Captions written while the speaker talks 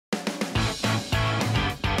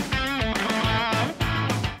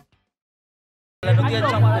lần đầu tiên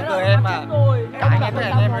trong cuộc đời em mà cả anh em tất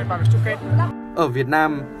cả anh em vào chung kết. Ở Việt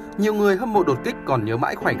Nam, nhiều người hâm mộ đột kích còn nhớ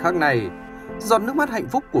mãi khoảnh khắc này. Giọt nước mắt hạnh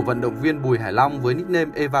phúc của vận động viên Bùi Hải Long với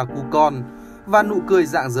nickname Eva Cucon và nụ cười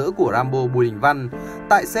rạng rỡ của Rambo Bùi Đình Văn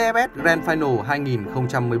tại CFS Grand Final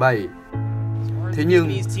 2017. Thế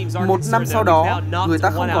nhưng, một năm sau đó, người ta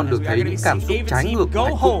không còn được thấy những cảm xúc trái ngược của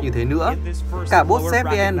hạnh phúc như thế nữa. Cả both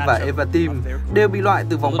CFVN và Eva Team đều bị loại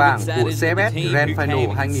từ vòng bảng của CFS Grand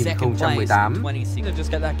Final 2018.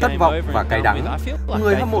 Thất vọng và cay đắng,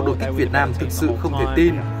 người hâm mộ đột kích Việt Nam thực sự không thể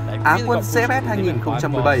tin Á quân CFS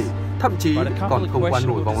 2017 thậm chí còn không qua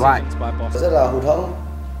nổi vòng loại. Rất là hụt hẫng,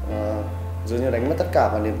 dường như đánh mất tất cả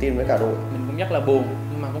và niềm tin với cả đội. Mình cũng rất là buồn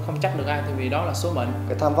nhưng mà cũng không trách được ai, tại vì đó là số mệnh.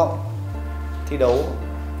 Cái tham vọng thi đấu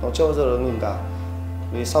nó chưa bao giờ là ngừng cả.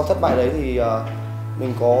 Vì sau thất bại đấy thì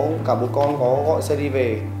mình có cả bố con có gọi CD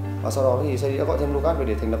về và sau đó thì CD đã gọi thêm Lucas về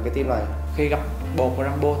để thành lập cái team này. Khi gặp Bột và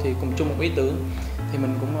Rambo thì cùng chung một ý tưởng thì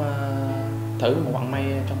mình cũng thử một vận may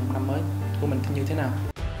trong một năm mới của mình như thế nào.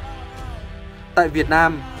 Tại Việt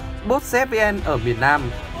Nam, both CFVN ở miền Nam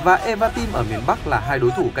và Eva Team ở miền Bắc là hai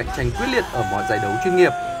đối thủ cạnh tranh quyết liệt ở mọi giải đấu chuyên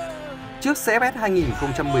nghiệp. Trước CFS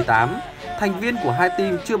 2018, thành viên của hai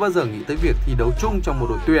team chưa bao giờ nghĩ tới việc thi đấu chung trong một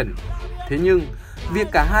đội tuyển. Thế nhưng, việc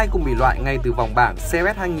cả hai cùng bị loại ngay từ vòng bảng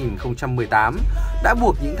CFS 2018 đã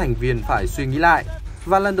buộc những thành viên phải suy nghĩ lại.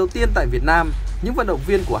 Và lần đầu tiên tại Việt Nam, những vận động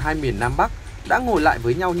viên của hai miền Nam Bắc đã ngồi lại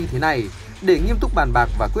với nhau như thế này để nghiêm túc bàn bạc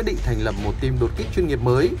và quyết định thành lập một team đột kích chuyên nghiệp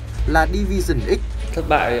mới là Division X. Thất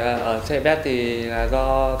bại ở CFS thì là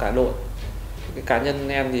do cả đội. Cái cá nhân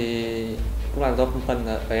em thì cũng là do phần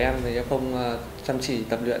ở em thì em không chăm chỉ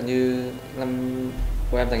tập luyện như năm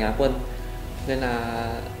của em giành Á quân, nên là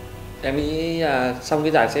em nghĩ trong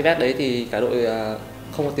cái giải CFS đấy thì cả đội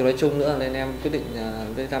không có tiếng nói chung nữa, nên em quyết định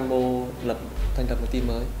với Rambo thành lập một team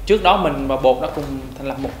mới. Trước đó mình và Bột đã cùng thành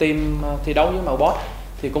lập một team thi đấu với màu boss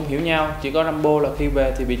thì cũng hiểu nhau, chỉ có Rambo là khi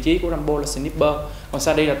về thì vị trí của Rambo là sniper, còn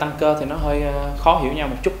Sadi là tăng cơ thì nó hơi khó hiểu nhau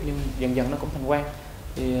một chút, nhưng dần dần nó cũng thành quen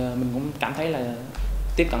thì mình cũng cảm thấy là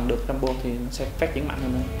tiếp cận được Rambo thì nó sẽ phát triển mạnh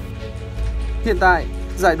hơn nữa. Hiện tại,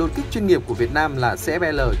 giải đột kích chuyên nghiệp của Việt Nam là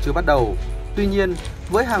CFL chưa bắt đầu. Tuy nhiên,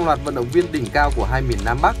 với hàng loạt vận động viên đỉnh cao của hai miền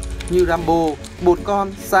Nam Bắc như Rambo, Bột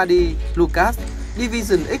Con, Sadi, Lucas,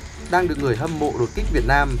 Division X đang được người hâm mộ đột kích Việt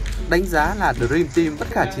Nam đánh giá là Dream Team bất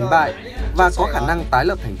khả chiến bại và có khả năng tái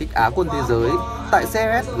lập thành tích Á quân thế giới tại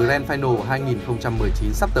CFS Grand Final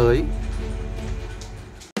 2019 sắp tới.